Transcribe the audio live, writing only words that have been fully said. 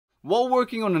While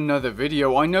working on another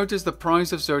video, I noticed the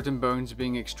price of certain bones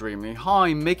being extremely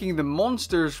high, making the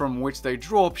monsters from which they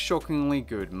drop shockingly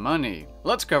good money.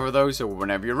 Let's cover those, so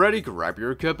whenever you're ready, grab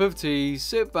your cup of tea,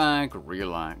 sit back,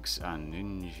 relax, and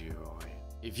enjoy.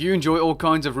 If you enjoy all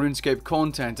kinds of RuneScape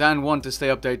content and want to stay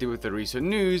updated with the recent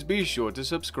news, be sure to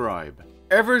subscribe.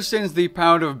 Ever since the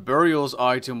Power of Burials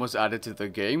item was added to the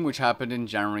game, which happened in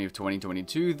January of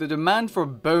 2022, the demand for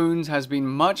bones has been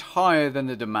much higher than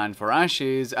the demand for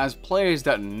ashes, as players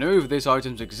that know of this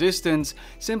item's existence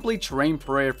simply train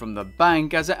prayer from the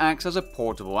bank as it acts as a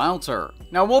portable altar.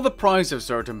 Now, while the price of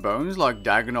certain bones like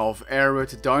Daganov,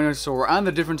 Erut, Dinosaur, and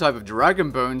the different type of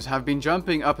dragon bones have been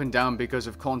jumping up and down because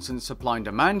of constant supply and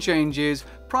demand changes,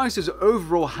 prices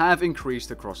overall have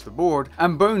increased across the board,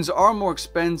 and bones are more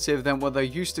expensive than what they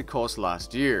used to cost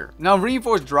last year. Now,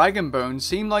 reinforced dragon bones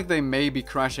seem like they may be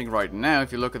crashing right now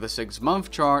if you look at the 6-month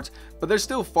chart, but they're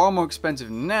still far more expensive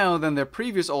now than their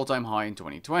previous all-time high in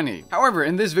 2020. However,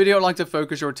 in this video I'd like to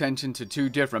focus your attention to two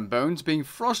different bones, being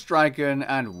Frost Dragon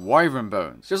and Wyvern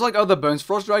bones. Just like other bones,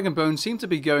 Frost Dragon bones seem to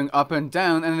be going up and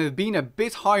down, and they've been a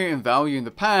bit higher in value in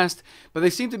the past, but they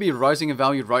seem to be rising in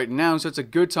value right now, so it's a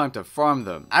good time to farm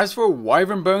them. As for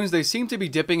Wyvern bones, they seem to be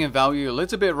dipping in value a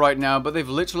little bit right now, but they've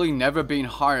literally never been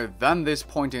higher than this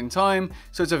point in time,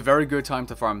 so it's a very good time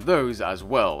to farm those as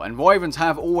well. And Wyverns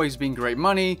have always been great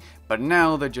money, but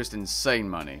now they're just insane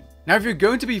money. Now, if you're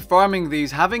going to be farming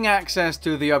these, having access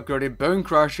to the upgraded Bone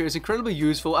Crusher is incredibly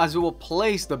useful, as it will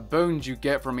place the bones you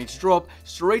get from each drop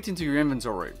straight into your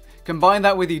inventory. Combine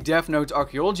that with the Death Note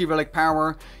Archaeology Relic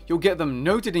power, you'll get them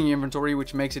noted in your inventory,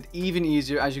 which makes it even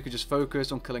easier, as you could just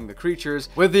focus on killing the creatures,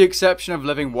 with the exception of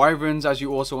living wyverns, as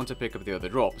you also want to pick up the other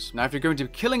drops. Now, if you're going to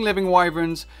be killing living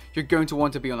wyverns, you're going to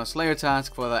want to be on a Slayer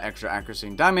task for that extra accuracy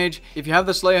and damage. If you have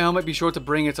the Slayer helmet, be sure to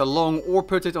bring it along, or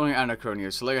put it on your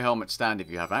Anachronia Slayer helmet stand if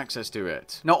you have access to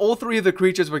it. Now, all three of the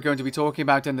creatures we're going to be talking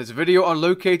about in this video are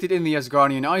located in the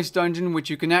Asgardian Ice Dungeon, which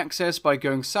you can access by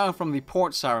going south from the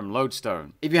Port Sarim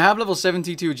Lodestone. If you have level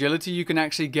 72 agility, you can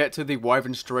actually get to the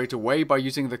wyvern straight away by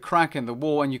using the crack in the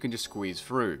wall, and you can just squeeze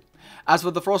through. As for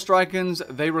the Frost Dragons,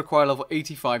 they require level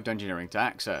 85 Dungeoneering to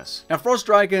access. Now, Frost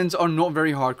Dragons are not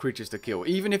very hard creatures to kill,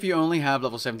 even if you only have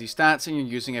level 70 stats and you're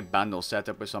using a Bandle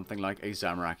setup with something like a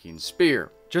Zamarakian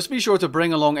Spear. Just be sure to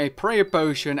bring along a Prayer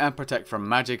Potion and protect from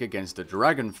magic against the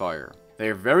Dragon Fire. They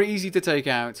are very easy to take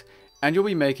out, and you'll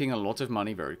be making a lot of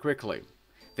money very quickly.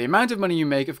 The amount of money you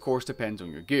make, of course, depends on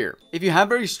your gear. If you have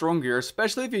very strong gear,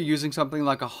 especially if you're using something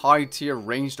like a high tier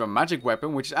ranged or magic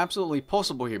weapon, which is absolutely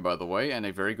possible here, by the way, and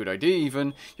a very good idea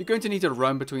even, you're going to need to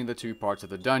run between the two parts of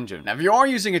the dungeon. Now, if you are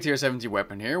using a tier 70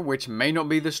 weapon here, which may not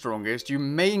be the strongest, you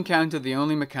may encounter the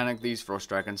only mechanic these Frost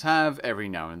Dragons have every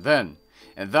now and then,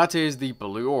 and that is the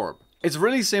Blue Orb. It's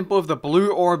really simple. If the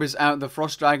blue orb is out, the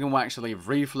Frost Dragon will actually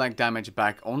reflect damage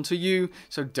back onto you,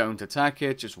 so don't attack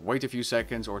it, just wait a few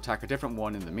seconds or attack a different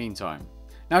one in the meantime.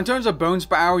 Now, in terms of bones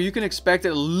per hour, you can expect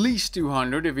at least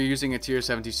 200 if you're using a tier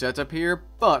 70 setup here,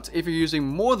 but if you're using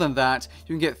more than that,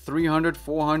 you can get 300,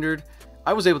 400...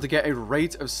 I was able to get a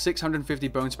rate of 650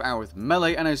 bones per hour with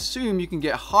melee, and I assume you can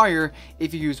get higher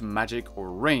if you use magic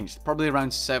or ranged, probably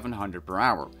around 700 per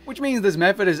hour. Which means this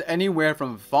method is anywhere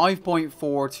from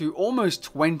 5.4 to almost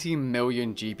 20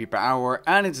 million GP per hour,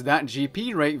 and it's that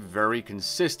GP rate very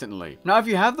consistently. Now, if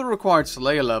you have the required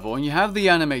Slayer level and you have the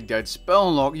Animate Dead spell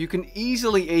unlock, you can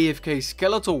easily AFK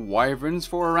Skeletal Wyverns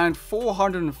for around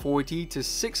 440 to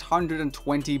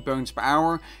 620 bones per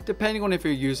hour, depending on if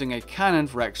you're using a cannon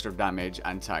for extra damage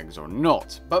and tags or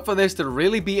not. But for this to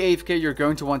really be AFK, you're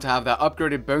going to want to have that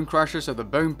upgraded Bone Crusher, so the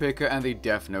Bone Picker and the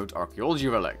Death Note Archaeology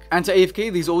Relic. And to AFK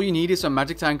these, all you need is some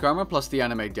Magic Tank Armor plus the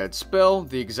Animate Dead spell,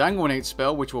 the Exsanguinate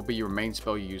spell, which will be your main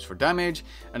spell you use for damage,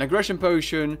 an Aggression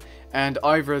Potion, and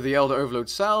either the Elder Overload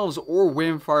salves or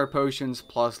Windfire Potions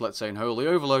plus, let's say, an Holy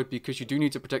Overload, because you do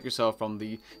need to protect yourself from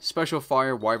the special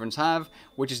fire Wyverns have,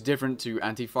 which is different to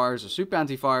anti-fires or super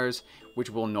anti-fires, which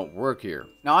will not work here.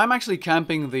 Now, I'm actually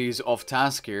camping these off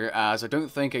task here, as I don't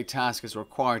think a task is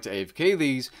required to AFK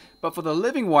these, but for the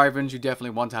living wyverns, you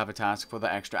definitely want to have a task for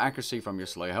the extra accuracy from your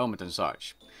Slayer helmet and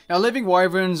such. Now, living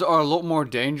wyverns are a lot more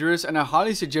dangerous, and I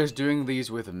highly suggest doing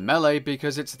these with melee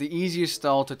because it's the easiest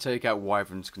style to take out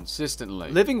wyverns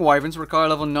consistently. Living wyverns require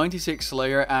level 96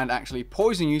 Slayer and actually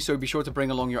poison you, so be sure to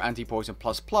bring along your anti-poison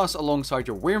plus alongside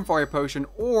your Windfire Potion,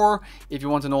 or if you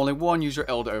want an all-in-one, use your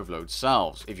Elder Overload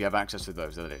salves, if you have access to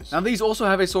those, that is. Now, these also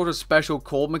have a sort of special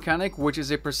cold mechanic, which is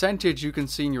a percentage you can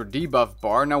see in your debuff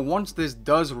bar. Now, once this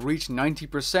does reach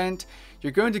 90%,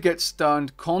 you're going to get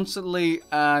stunned constantly,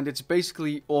 and it's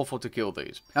basically absolutely awful to kill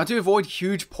these. Now to avoid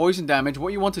huge poison damage,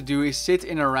 what you want to do is sit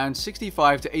in around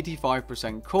 65 to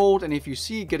 85% cold, and if you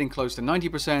see it getting close to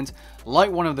 90%,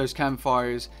 light one of those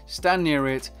campfires, stand near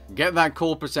it, get that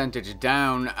cold percentage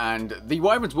down, and the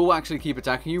wyverns will actually keep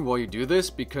attacking you while you do this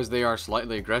because they are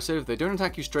slightly aggressive. They don't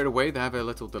attack you straight away, they have a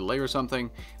little delay or something,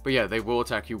 but yeah, they will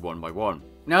attack you one by one.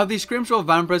 Now, the Scrimshaw,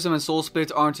 Vampirism, and Soul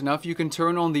Split aren't enough. You can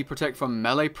turn on the Protect from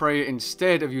Melee Prayer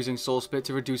instead of using Soul Split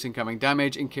to reduce incoming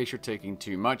damage in case you're taking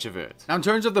too much of it. Now, in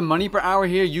terms of the money per hour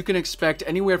here, you can expect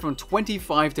anywhere from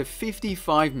 25 to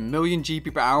 55 million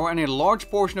GP per hour, and a large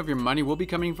portion of your money will be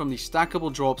coming from the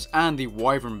stackable drops and the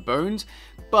Wyvern bones.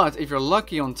 But if you're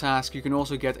lucky on task, you can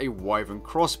also get a Wyvern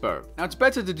crossbow. Now, it's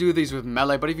better to do these with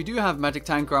melee, but if you do have magic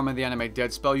tank armor and the animate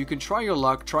dead spell, you can try your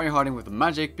luck, try harding with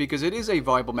magic, because it is a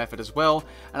viable method as well.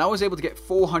 And I was able to get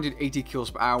 480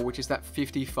 kills per hour, which is that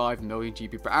 55 million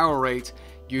GP per hour rate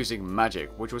using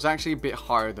magic, which was actually a bit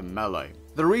higher than melee.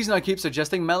 The reason I keep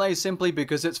suggesting melee is simply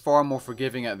because it's far more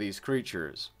forgiving at these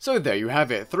creatures. So there you have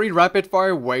it, 3 rapid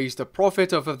fire ways to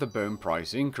profit off of the bone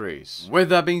price increase. With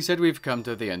that being said, we've come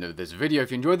to the end of this video.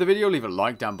 If you enjoyed the video, leave a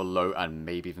like down below and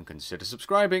maybe even consider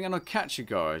subscribing, and I'll catch you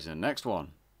guys in the next one.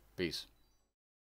 Peace.